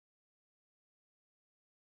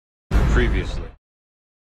Previously.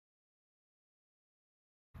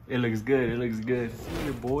 It looks good. It looks good. See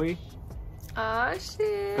your boy. Oh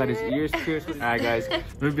shit. Got his ears pierced. Alright guys,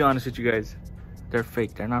 let me be honest with you guys. They're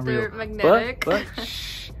fake. They're not real. They're magnetic.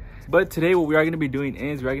 But today what we are going to be doing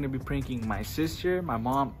is we're going to be pranking my sister, my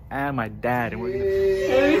mom, and my dad. And we're going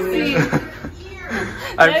to...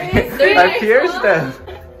 I pierced them.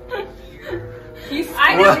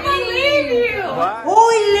 I don't believe you.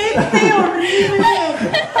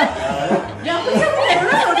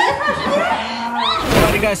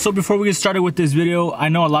 Alright guys, so before we get started with this video, I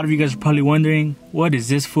know a lot of you guys are probably wondering, what is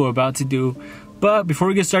this fool about to do? But before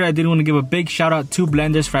we get started, I did want to give a big shout out to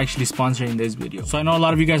Blenders for actually sponsoring this video. So I know a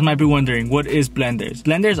lot of you guys might be wondering, what is Blenders?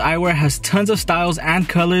 Blenders Eyewear has tons of styles and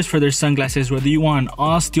colors for their sunglasses, whether you want an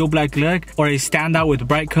all steel black look or a standout with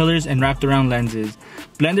bright colors and wrapped around lenses.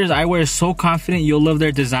 Blenders Eyewear is so confident you'll love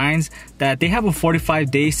their designs that they have a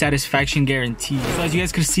 45-day satisfaction guarantee. So as you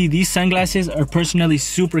guys can see, these sunglasses are personally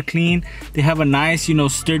super clean. They have a nice,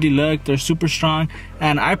 sturdy look. They're super strong.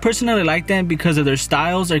 And I personally like them because of their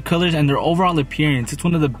styles, their colors, and their overall appearance. It's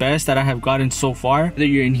one of the best that I have gotten so far. Whether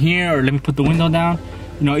you're in here or let me put the window down.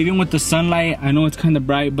 Even with the sunlight, I know it's kind of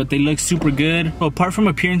bright, but they look super good. So apart from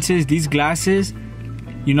appearances, these glasses,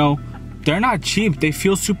 they're not cheap. They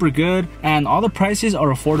feel super good and all the prices are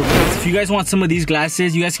affordable. If you guys want some of these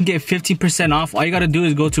glasses, you guys can get 15% off. All you gotta do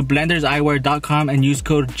is go to blenderseyewear.com and use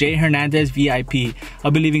code JHernandezVIP.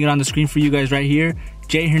 I'll be leaving it on the screen for you guys right here.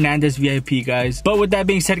 J Hernandez VIP, guys. But with that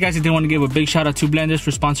being said, guys, I did want to give a big shout out to Blenders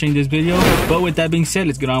for sponsoring this video. But with that being said,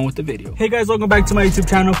 let's get on with the video. Hey guys, welcome back to my YouTube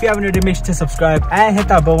channel. If you haven't already, make sure to subscribe and hit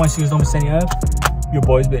that bell once you don't miss any of your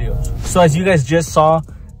boys' videos. So as you guys just saw,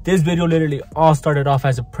 this video literally all started off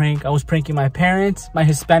as a prank. I was pranking my parents, my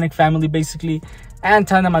Hispanic family basically, and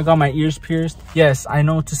telling them I got my ears pierced. Yes, I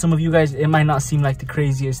know to some of you guys it might not seem like the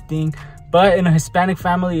craziest thing, but in a Hispanic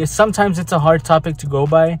family, sometimes it's a hard topic to go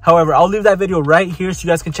by. However, I'll leave that video right here so you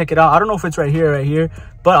guys can check it out. I don't know if it's right here,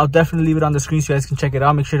 but I'll definitely leave it on the screen so you guys can check it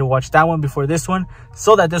out. Make sure to watch that one before this one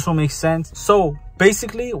so that this one makes sense. So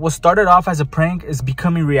basically, what started off as a prank is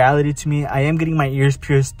becoming reality to me. I am getting my ears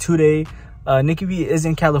pierced today. Nikki V is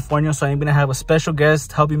in California, so I'm gonna have a special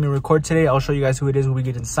guest helping me record today. I'll show you guys who it is when we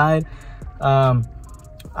get inside.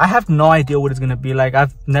 I have no idea what it's gonna be like.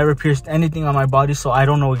 I've never pierced anything on my body, so I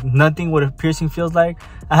don't know nothing what a piercing feels like.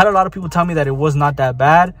 I had a lot of people tell me that it was not that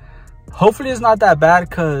bad. Hopefully it's not that bad,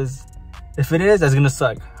 because if it is, that's gonna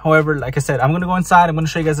suck. However, like I said, I'm gonna go inside. I'm gonna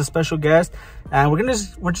show you guys a special guest, and we're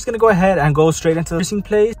just gonna go ahead and go straight into the piercing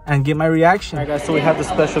place and get my reaction. All right guys, so we have the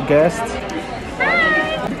special guest.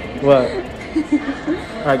 Hi. What?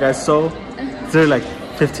 All right guys, so it's like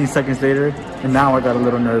 15 seconds later, and now I got a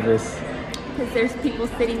little nervous. Because there's people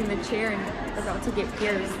sitting in the chair and about to get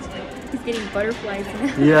pierced. He's getting butterflies.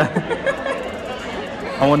 Yeah.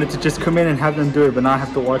 I wanted to just come in and have them do it, but now I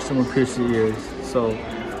have to watch someone pierce their ears. So,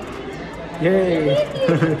 yay.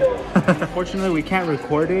 Unfortunately, we can't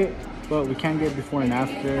record it, but we can get before and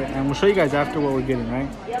after. And we'll show you guys after what we're getting, right?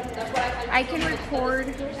 I can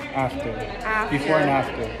record after. Before and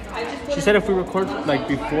after. She said if we record like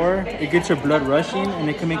before, it gets your blood rushing and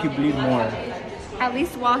it can make you bleed more. At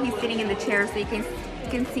least while he's sitting in the chair, so you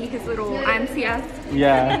can see his little ansias.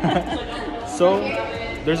 Yeah. So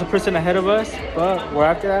there's a person ahead of us, but we're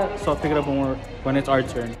after that, so I'll pick it up when it's our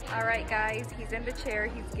turn. All right, guys, he's in the chair.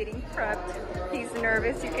 He's getting prepped. He's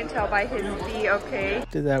nervous. You can tell by his V. Okay.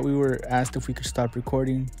 After that, we were asked if we could stop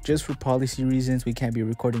recording. Just for policy reasons, we can't be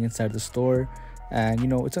recording inside the store, and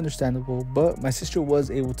it's understandable. But my sister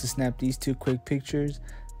was able to snap these 2 quick pictures,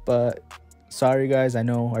 but sorry guys, I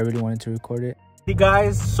know I really wanted to record it. Hey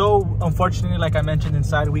guys, so unfortunately, like I mentioned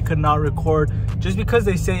inside, we could not record just because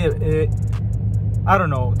they say I don't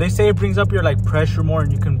know, they say it brings up your pressure more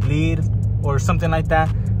and you can bleed or something like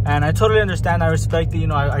that, and I totally understand. I respect it.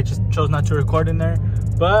 I just chose not to record in there,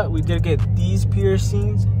 but we did get these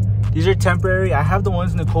piercings. These are temporary. I have the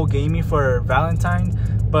ones Nicole gave me for Valentine's,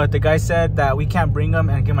 but the guy said that we can't bring them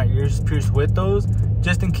and get my ears pierced with those,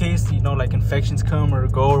 just in case infections come or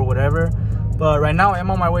go or whatever. But right now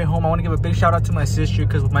I'm on my way home. I want to give a big shout out to my sister,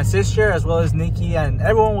 because with my sister as well as Nikki and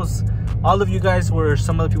all of you guys were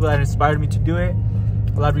some of the people that inspired me to do it.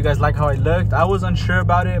 A lot of you guys like how I looked. I was unsure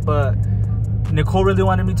about it, but Nicole really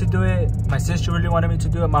wanted me to do it. My sister really wanted me to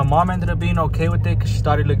do it. My mom ended up being okay with it because she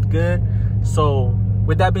thought it looked good. So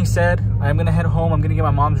with that being said, I'm gonna head home. I'm gonna get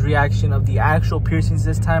my mom's reaction of the actual piercings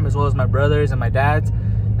this time, as well as my brother's and my dad's.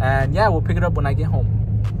 And yeah, we'll pick it up when I get home.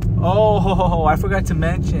 Oh, I forgot to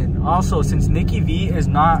mention also, since Nikki V is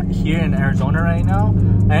not here in Arizona right now,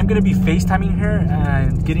 I am going to be FaceTiming her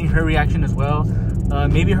and getting her reaction as well.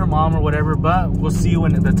 maybe her mom or whatever, but we'll see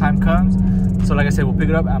when the time comes. So like I said, we'll pick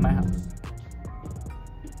it up at my house.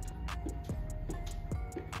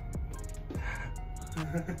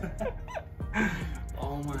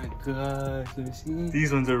 Oh my gosh, let me see.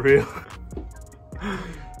 These ones are real.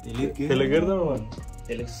 They look good. They look good though. One.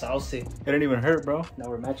 They look saucy. It didn't even hurt, bro. Now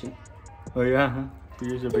we're matching. Oh yeah, huh?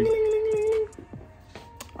 Yours are big.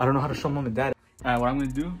 I don't know how to show mom and dad. Alright, what I'm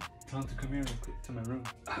gonna do, tell them to come here real quick to my room.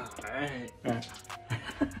 Alright. Alright.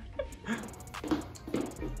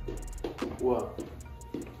 Whoa.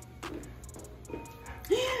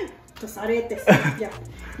 Tus aretes, ya.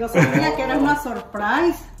 Yo sabía que era una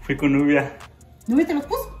surprise. Fui con Nubia. ¿Nubia te los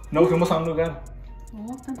puso? No, fuimos a un lugar.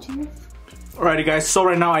 Oh, tan chidos. Alrighty guys, so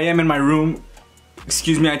right now I am in my room.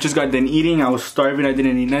 Excuse me, I just got done eating. I was starving, I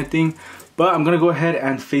didn't eat nothing. But I'm gonna go ahead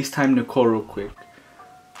and FaceTime Nicole real quick.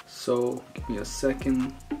 So, give me a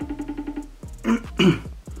second.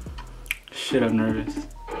 Shit, I'm nervous.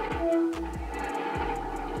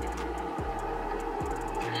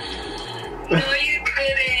 No, you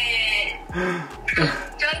couldn't.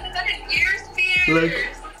 Jonathan got his ears pierced. Look.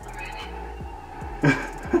 You're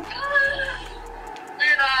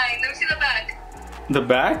lying. Let me see the back. The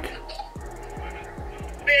back?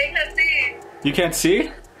 Babe, let's see. You can't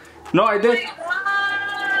see? No, I did.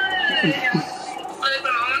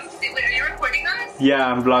 Wait, are you recording us? Yeah,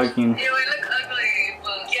 I'm vlogging. You look ugly,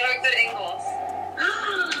 but get our good angles.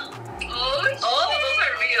 Oh, those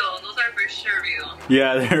are real. Those are for sure real.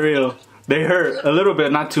 Yeah, they're real. They hurt a little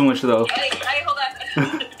bit, not too much though. Hey, hold on. They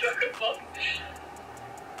look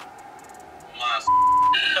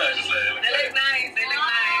nice. They look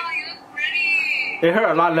nice. You look pretty. It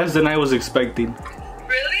hurt a lot less than I was expecting.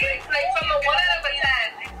 Really? Like from a 1 out of a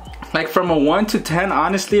 10. Like from a 1 to 10,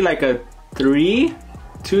 honestly, like a 3,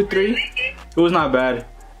 2, 3. Really? It was not bad.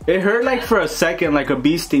 It hurt like for a second, like a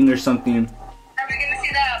bee sting or something. Are we gonna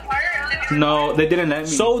see that part? No, they didn't let me.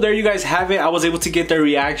 So there you guys have it. I was able to get their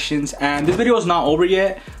reactions, and this video is not over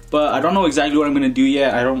yet, but I don't know exactly what I'm gonna do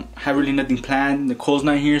yet. I don't have really nothing planned. Nicole's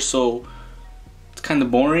not here, so it's kind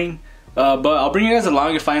of boring. But I'll bring you guys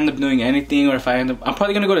along if I end up doing anything, or if I end up, I'm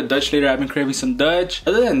probably gonna go to Dutch later. I've been craving some Dutch.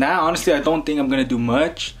 Other than that, honestly, I don't think I'm gonna do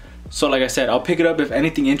much. So like I said, I'll pick it up if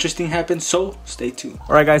anything interesting happens, so stay tuned.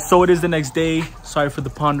 Alright guys, so it is the next day. Sorry for the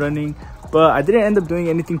pond running, but I didn't end up doing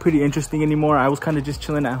anything pretty interesting anymore. I was kind of just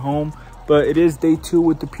chilling at home. But it is day 2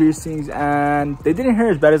 with the piercings, and they didn't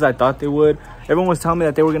hurt as bad as I thought they would. Everyone was telling me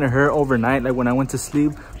that they were gonna hurt overnight, like when I went to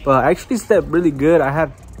sleep. But I actually slept really good. I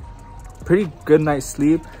had pretty good night's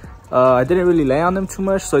sleep. I didn't really lay on them too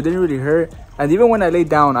much, so it didn't really hurt. And even when I lay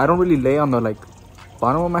down, I don't really lay on the like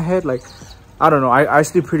bottom of my head. Like, I don't know, I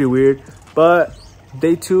sleep pretty weird. But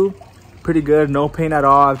day 2, pretty good, no pain at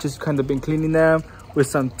all. I've just kind of been cleaning them with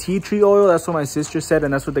some tea tree oil. That's what my sister said,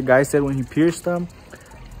 and that's what the guy said when he pierced them.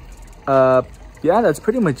 Yeah, that's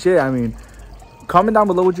pretty much it. I mean, comment down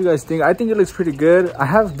below what you guys think. I think it looks pretty good. I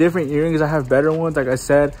have different earrings. I have better ones. Like I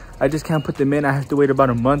said, I just can't put them in. I have to wait about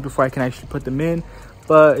a month before I can actually put them in.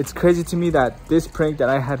 But it's crazy to me that this prank that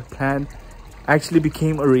I had planned actually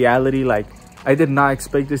became a reality. Like, I did not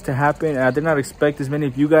expect this to happen, and I did not expect as many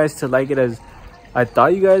of you guys to like it as I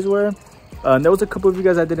thought you guys were. There was a couple of you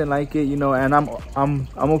guys that didn't like it, you know, and I'm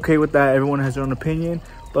okay with that. Everyone has their own opinion,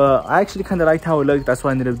 but I actually kind of liked how it looked. That's why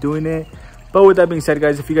I ended up doing it. But with that being said,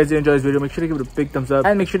 guys, if you guys did enjoy this video, make sure to give it a big thumbs up,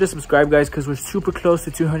 and make sure to subscribe, guys, because we're super close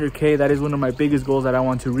to 200K. That is one of my biggest goals that I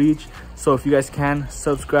want to reach. So if you guys can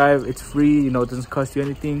subscribe, it's free, you know, it doesn't cost you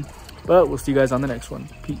anything. But we'll see you guys on the next one.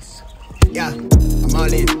 Peace. Yeah, I'm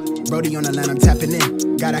all in. Brody on the line, I'm tapping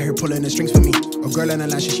in. God out here pulling the strings for me. A girl on the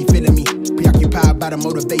line, she feeling me. Preoccupied by the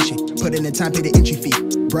motivation. Put in the time, pay the entry fee.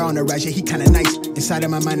 Bro on the right, yeah, he kinda nice. Inside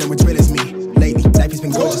of my mind, no one's real as me. Lately, life has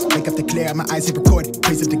been gorgeous. Wake up to clear, my eyes have recorded.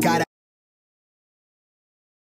 Praise up to God.